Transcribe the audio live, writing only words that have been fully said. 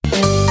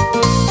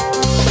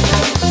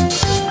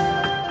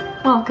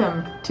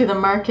Welcome to the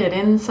Market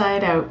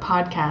Inside Out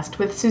podcast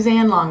with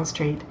Suzanne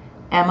Longstreet,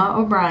 Emma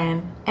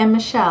O'Brien, and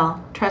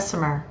Michelle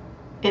Tressimer.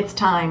 It's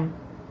time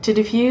to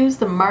diffuse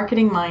the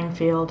marketing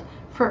minefield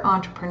for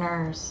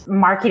entrepreneurs.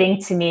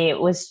 Marketing to me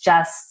was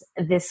just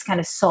this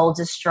kind of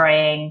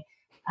soul-destroying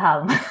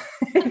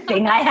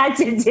thing I had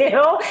to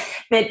do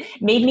that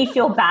made me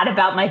feel bad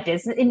about my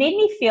business. It made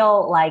me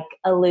feel like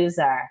a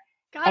loser.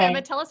 God,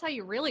 Emma, tell us how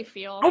you really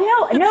feel. I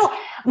know. No,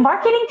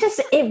 marketing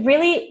it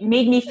really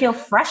made me feel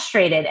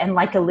frustrated and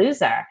like a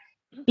loser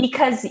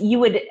because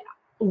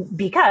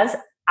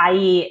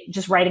I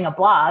just writing a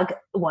blog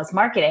was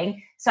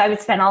marketing. So I would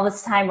spend all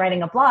this time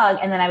writing a blog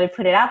and then I would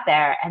put it out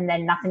there and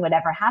then nothing would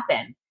ever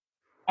happen.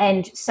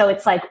 And so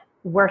it's like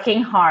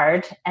working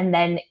hard and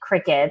then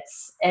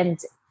crickets and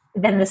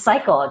then the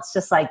cycle. It's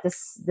just like,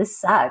 this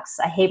sucks.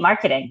 I hate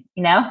marketing,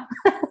 you know?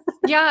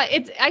 Yeah,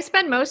 I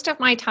spend most of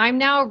my time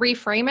now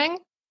reframing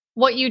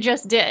what you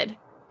just did.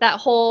 That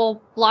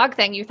whole blog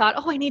thing, you thought,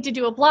 I need to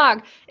do a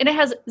blog. And it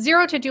has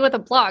zero to do with a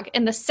blog.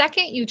 And the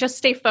second you just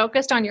stay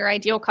focused on your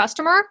ideal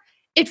customer,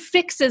 it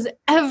fixes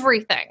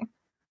everything.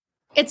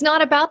 It's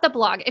not about the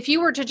blog. If you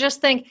were to just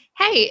think,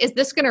 hey, is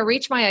this going to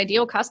reach my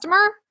ideal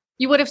customer?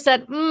 You would have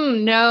said,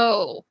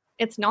 no,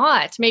 it's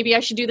not. Maybe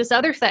I should do this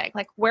other thing.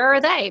 Like, where are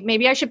they?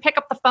 Maybe I should pick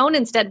up the phone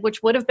instead,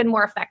 which would have been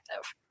more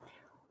effective.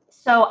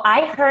 So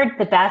I heard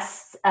the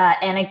best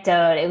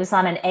anecdote. It was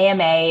on an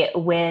AMA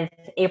with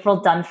April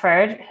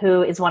Dunford,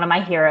 who is one of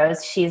my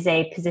heroes. She's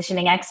a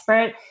positioning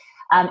expert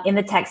in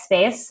the tech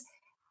space.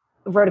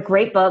 Wrote a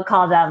great book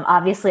called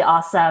Obviously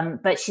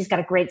Awesome, but she's got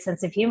a great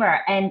sense of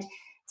humor. And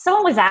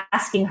someone was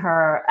asking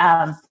her,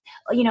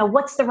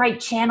 what's the right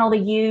channel to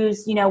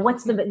use?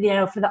 What's the,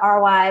 for the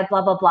ROI,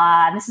 blah, blah,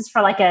 blah. And this is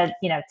for like a,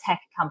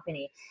 tech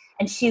company.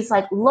 And she's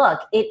like,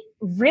 look, it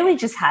really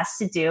just has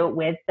to do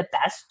with the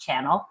best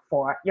channel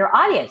for your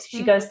audience.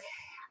 She goes,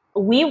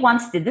 we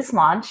once did this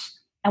launch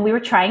and we were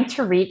trying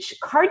to reach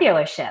car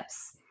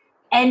dealerships.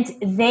 And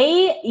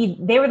they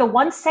were the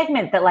one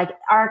segment that like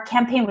our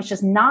campaign was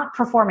just not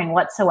performing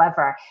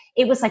whatsoever.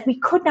 It was like, we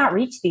could not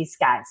reach these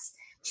guys.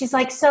 She's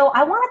like, so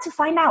I wanted to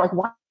find out like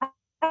why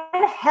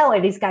the hell are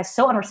these guys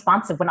so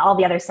unresponsive when all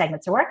the other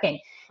segments are working?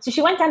 So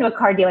she went down to a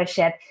car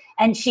dealership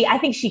and I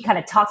think she kind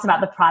of talks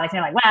about the product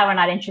and they're like, wow, we're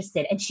not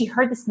interested. And she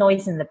heard this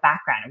noise in the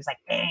background. It was like,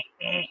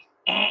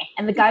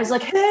 and the guy's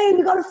like, hey,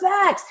 we got a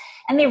fax.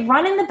 And they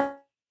run in the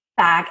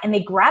back and they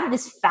grab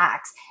this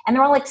fax and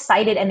they're all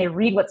excited and they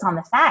read what's on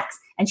the fax.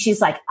 And she's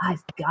like,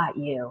 I've got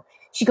you.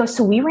 She goes,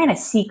 so we ran a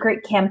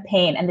secret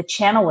campaign and the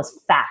channel was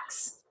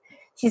fax.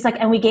 She's like,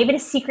 and we gave it a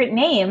secret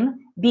name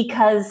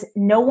because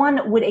no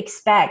one would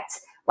expect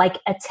like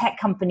a tech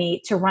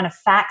company to run a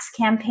fax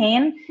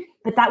campaign,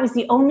 but that was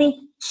the only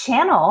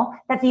channel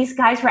that these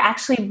guys were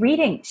actually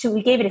reading. So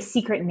we gave it a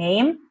secret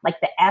name,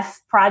 like the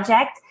F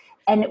Project,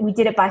 and we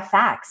did it by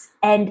fax.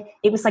 And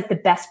it was like the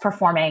best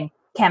performing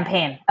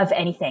campaign of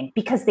anything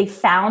because they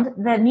found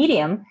the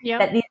medium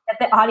that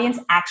the audience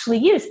actually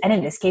used. And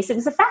in this case, it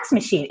was a fax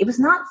machine. It was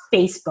not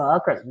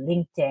Facebook or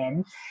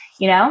LinkedIn,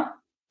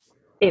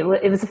 it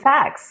was a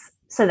fax.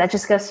 So that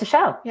just goes to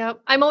show.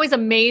 Yep. I'm always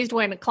amazed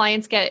when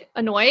clients get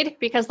annoyed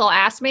because they'll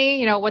ask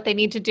me, what they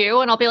need to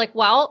do. And I'll be like,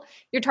 well,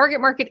 your target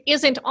market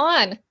isn't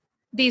on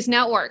these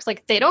networks.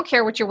 Like they don't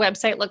care what your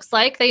website looks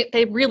like.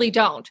 They really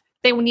don't.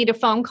 They will need a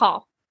phone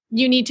call.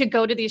 You need to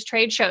go to these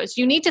trade shows.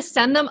 You need to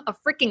send them a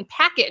freaking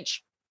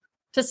package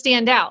to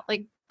stand out.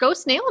 Like go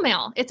snail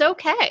mail. It's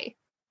okay.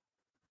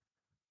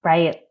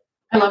 Right.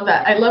 I love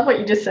that. I love what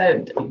you just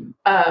said.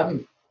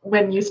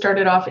 When you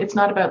started off, it's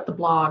not about the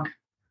blog.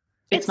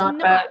 It's not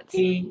about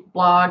the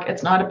blog.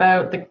 It's not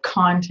about the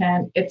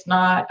content. It's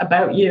not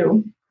about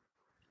you.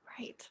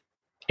 Right.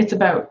 It's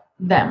about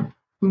them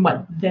and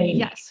what they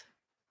need.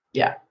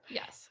 Yeah.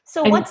 Yes.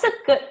 So what's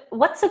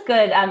a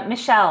good,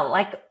 Michelle,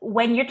 like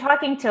when you're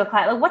talking to a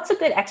client, like what's a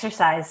good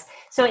exercise?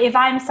 So if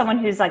I'm someone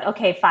who's like,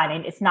 okay,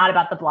 fine, it's not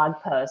about the blog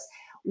post.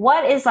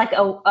 What is like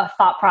a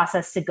thought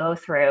process to go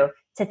through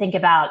to think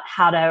about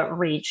how to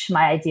reach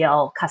my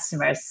ideal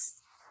customers?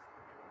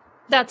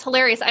 That's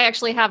hilarious. I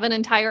actually have an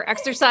entire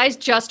exercise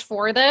just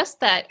for this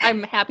that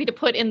I'm happy to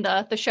put in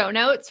the show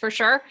notes for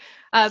sure.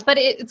 But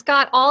it's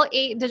got all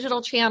 8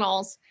 digital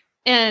channels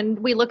and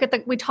we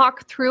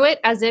talk through it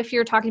as if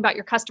you're talking about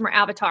your customer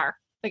avatar.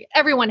 Like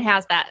everyone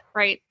has that,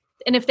 right?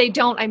 And if they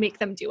don't, I make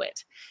them do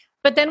it.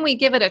 But then we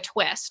give it a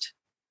twist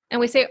and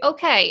we say,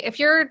 okay, if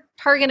you're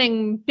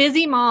targeting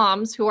busy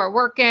moms who are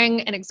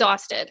working and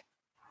exhausted,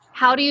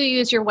 how do you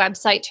use your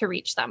website to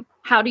reach them?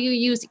 How do you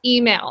use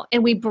email?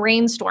 And we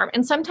brainstorm.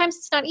 And sometimes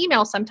it's not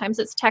email, sometimes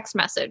it's text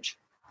message.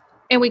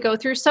 And we go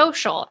through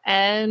social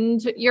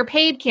and your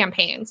paid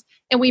campaigns.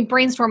 And we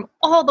brainstorm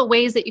all the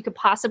ways that you could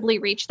possibly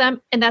reach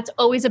them. And that's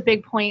always a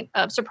big point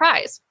of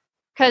surprise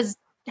because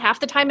half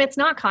the time it's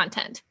not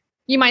content.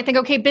 You might think,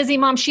 okay, busy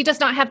mom, she does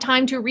not have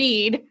time to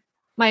read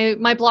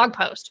my blog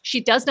post.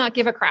 She does not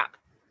give a crap.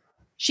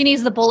 She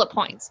needs the bullet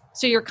points.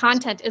 So your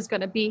content is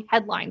going to be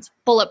headlines,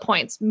 bullet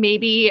points,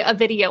 maybe a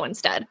video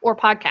instead or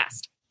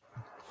podcast.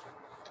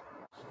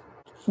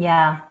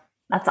 Yeah,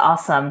 that's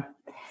awesome.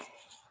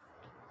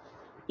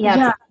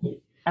 Yeah. Yeah.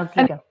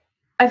 Okay, go.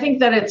 I think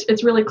that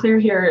it's really clear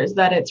here is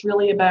that it's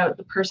really about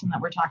the person that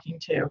we're talking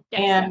to,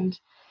 Yes. and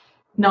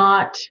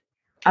not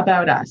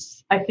about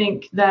us. I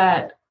think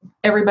that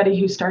everybody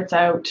who starts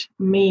out,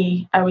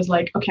 I was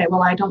like, okay,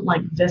 well, I don't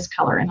like this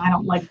color and I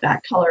don't like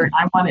that color and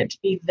I want it to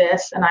be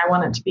this and I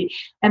want it to be,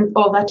 and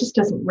that just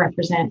doesn't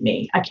represent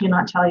me. I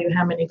cannot tell you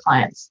how many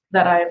clients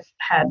that I've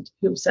had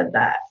who've said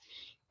that.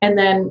 And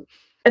then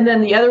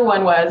the other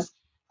one was,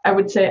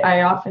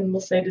 I often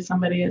will say to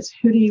somebody is,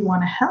 who do you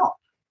want to help?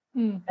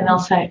 And they'll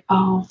say,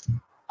 oh,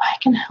 I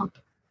can help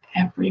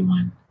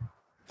everyone.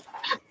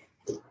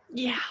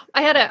 Yeah.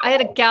 I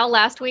had a gal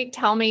last week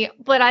tell me,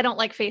 but I don't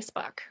like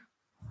Facebook.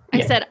 I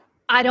said,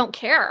 I don't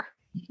care.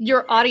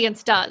 Your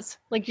audience does.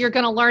 Like, you're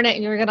going to learn it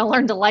and you're going to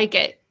learn to like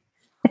it.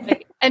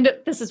 And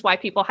this is why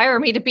people hire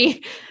me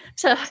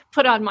to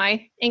put on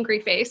my angry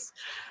face.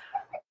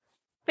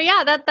 But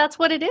yeah, that's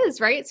what it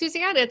is, right,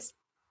 Suzanne? It's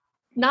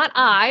not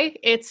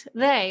it's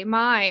they,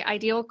 my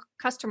ideal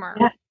customer.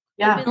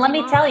 Yeah. And let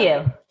me tell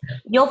you,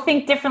 you'll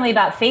think differently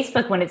about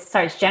Facebook when it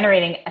starts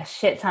generating a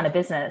shit ton of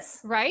business.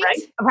 Right?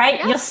 Right?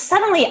 Yes.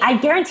 I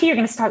guarantee you're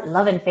going to start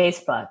loving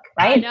Facebook,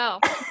 right? I know.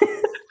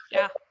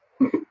 Yeah.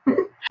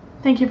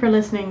 Thank you for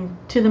listening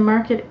to the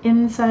Market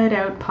Inside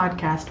Out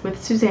podcast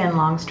with Suzanne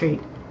Longstreet,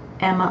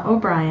 Emma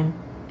O'Brien,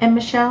 and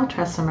Michelle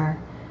Tressimer.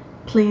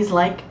 Please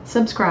like,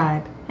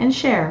 subscribe, and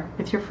share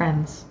with your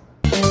friends.